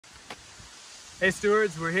Hey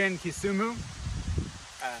stewards, we're here in Kisumu,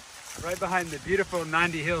 right behind the beautiful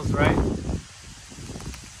Nandi hills, right?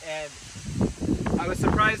 And I was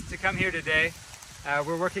surprised to come here today.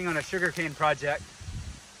 We're working on a sugarcane project,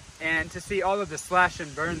 and to see all of the slash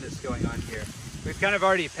and burn that's going on here. We've kind of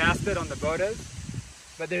already passed it on the bodas,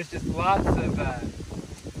 but there's just lots of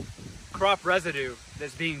crop residue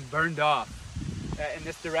that's being burned off in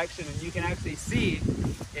this direction, and you can actually see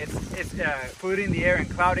it's polluting the air and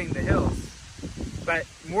clouding the hills. But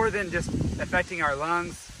more than just affecting our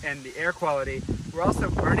lungs and the air quality, we're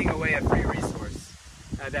also burning away a free resource.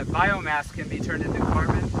 That biomass can be turned into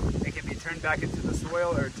carbon, it can be turned back into the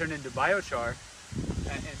soil or turned into biochar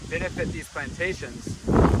and benefit these plantations.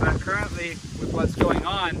 But currently, with what's going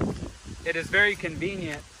on, it is very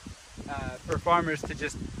convenient for farmers to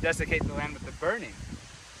just desiccate the land with the burning,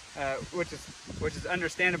 which is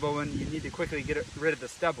understandable when you need to quickly get rid of the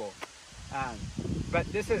stubble. But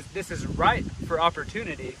this is ripe for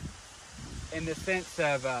opportunity in the sense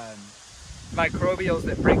of microbials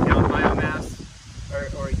that break down biomass,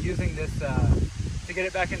 or using this to get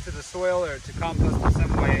it back into the soil or to compost in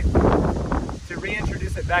some way, to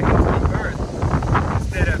reintroduce it back into the earth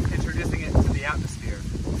instead of introducing it into the atmosphere.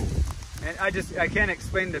 And I can't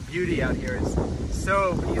explain the beauty out here. It's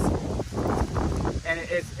so peaceful, and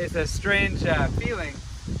it's a strange feeling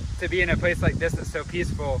to be in a place like this that's so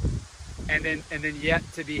peaceful, and then yet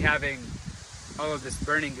to be having all of this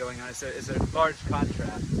burning going on. It's a large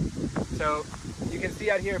contrast. So you can see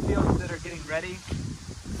out here fields that are getting ready.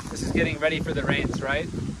 This is getting ready for the rains, right?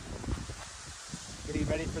 Getting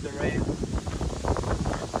ready for the rains.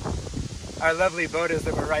 Our lovely bodas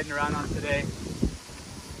that we're riding around on today.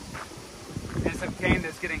 And some cane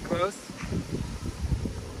that's getting close.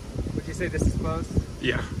 Would you say this is close?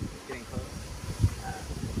 Yeah. Getting close.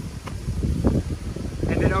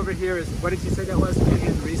 And then over here is, what did you say that was?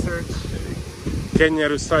 Kenyan research?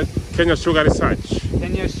 Kenya Sugar Research.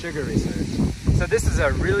 Kenya Sugar Research. So this is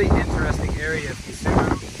a really interesting area of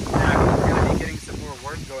Kisumu that we're going to be getting some more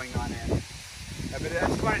work going on in. But I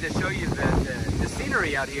just wanted to show you the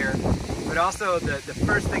scenery out here, but also the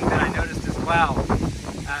first thing that I noticed is, wow,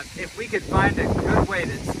 if we could find a good way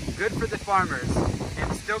that's good for the farmers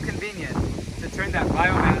and still convenient to turn that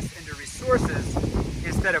biomass into resources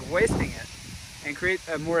instead of wasting it, and create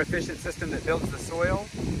a more efficient system that builds the soil.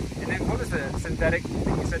 And then what was the synthetic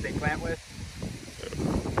that you said they plant with?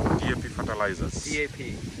 DAP fertilizers. DAP.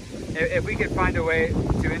 If we could find a way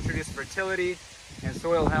to introduce fertility and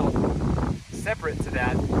soil health separate to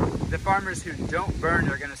that, the farmers who don't burn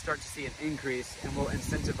are going to start to see an increase, and will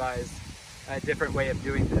incentivize a different way of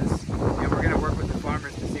doing this. And we're going to work with the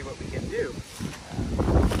farmers to see what we can do.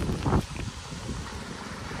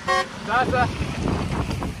 Sasa!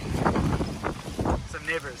 Some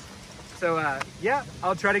neighbors. So yeah,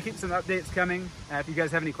 I'll try to keep some updates coming. If you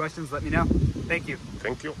guys have any questions, let me know. Thank you.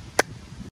 Thank you.